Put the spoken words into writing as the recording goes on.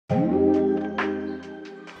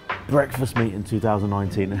Breakfast meet in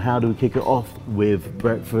 2019, and how do we kick it off? With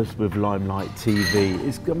breakfast with Limelight TV.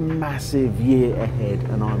 It's a massive year ahead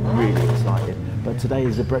and I'm really excited. But today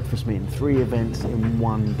is a breakfast meeting, 3 events in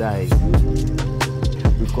one day.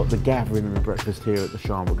 We've got the gathering and the breakfast here at the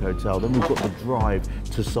Shamrock Hotel. Then we've got the drive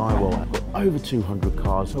to Sywell. I've got over 200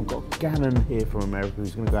 cars. I've got Gannon here from America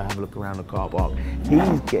who's going to go have a look around the car park.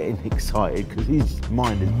 He's getting excited because his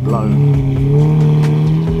mind is blown.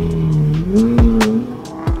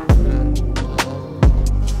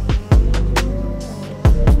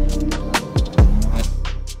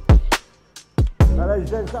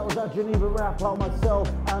 Ladies and gents, that was our Geneva wrap-up. Myself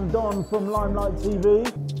and Don from Limelight TV.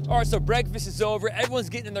 All right, so breakfast is over. Everyone's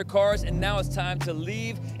getting in their cars, and now it's time to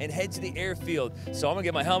leave and head to the airfield. So I'm gonna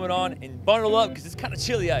get my helmet on and bundle up because it's kind of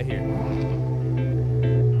chilly out here.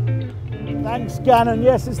 Thanks, Gannon.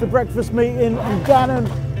 Yes, it's the breakfast meeting, and Gannon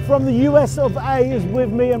from the US of A is with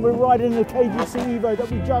me, and we're riding the KGC Evo that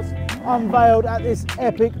we just unveiled at this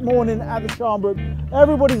epic morning at the Shamrock.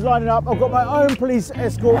 Everybody's lining up. I've got my own police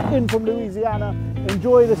escort in from Louisiana.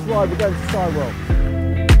 Enjoy this ride. We're going to Sywell.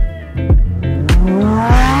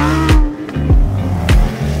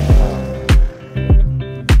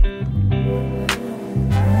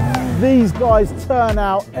 These guys turn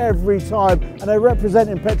out every time and they're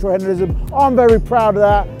representing petrolheadonism. I'm very proud of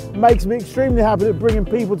that. It makes me extremely happy at bringing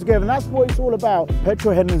people together, and that's what it's all about.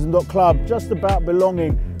 Petrolheadonism.club, just about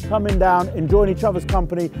belonging, coming down, enjoying each other's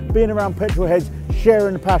company, being around petrolheads,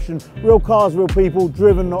 sharing the passion. Real cars, real people,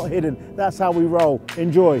 driven, not hidden. That's how we roll.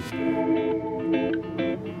 Enjoy.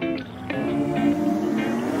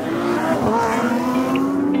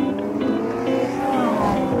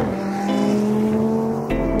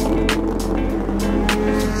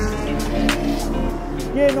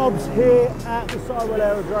 Gear knobs here at the Sywell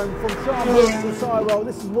Aerodrome, from Shamrock to Sywell.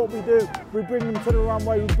 This is what we do. We bring them to the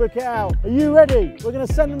runway, we book it out. Are you ready? We're going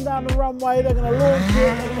to send them down the runway, they're going to launch it,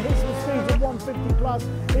 they're going to hit some speeds of 150 plus.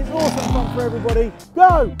 It's awesome fun for everybody.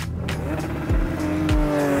 Go!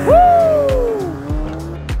 Woo!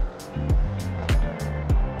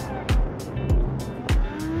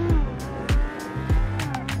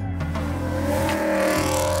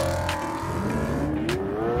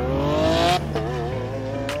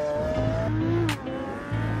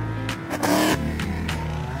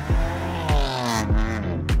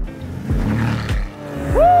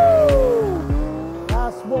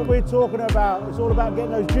 What we're talking about. It's all about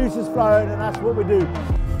getting those juices flowing, and that's what we do.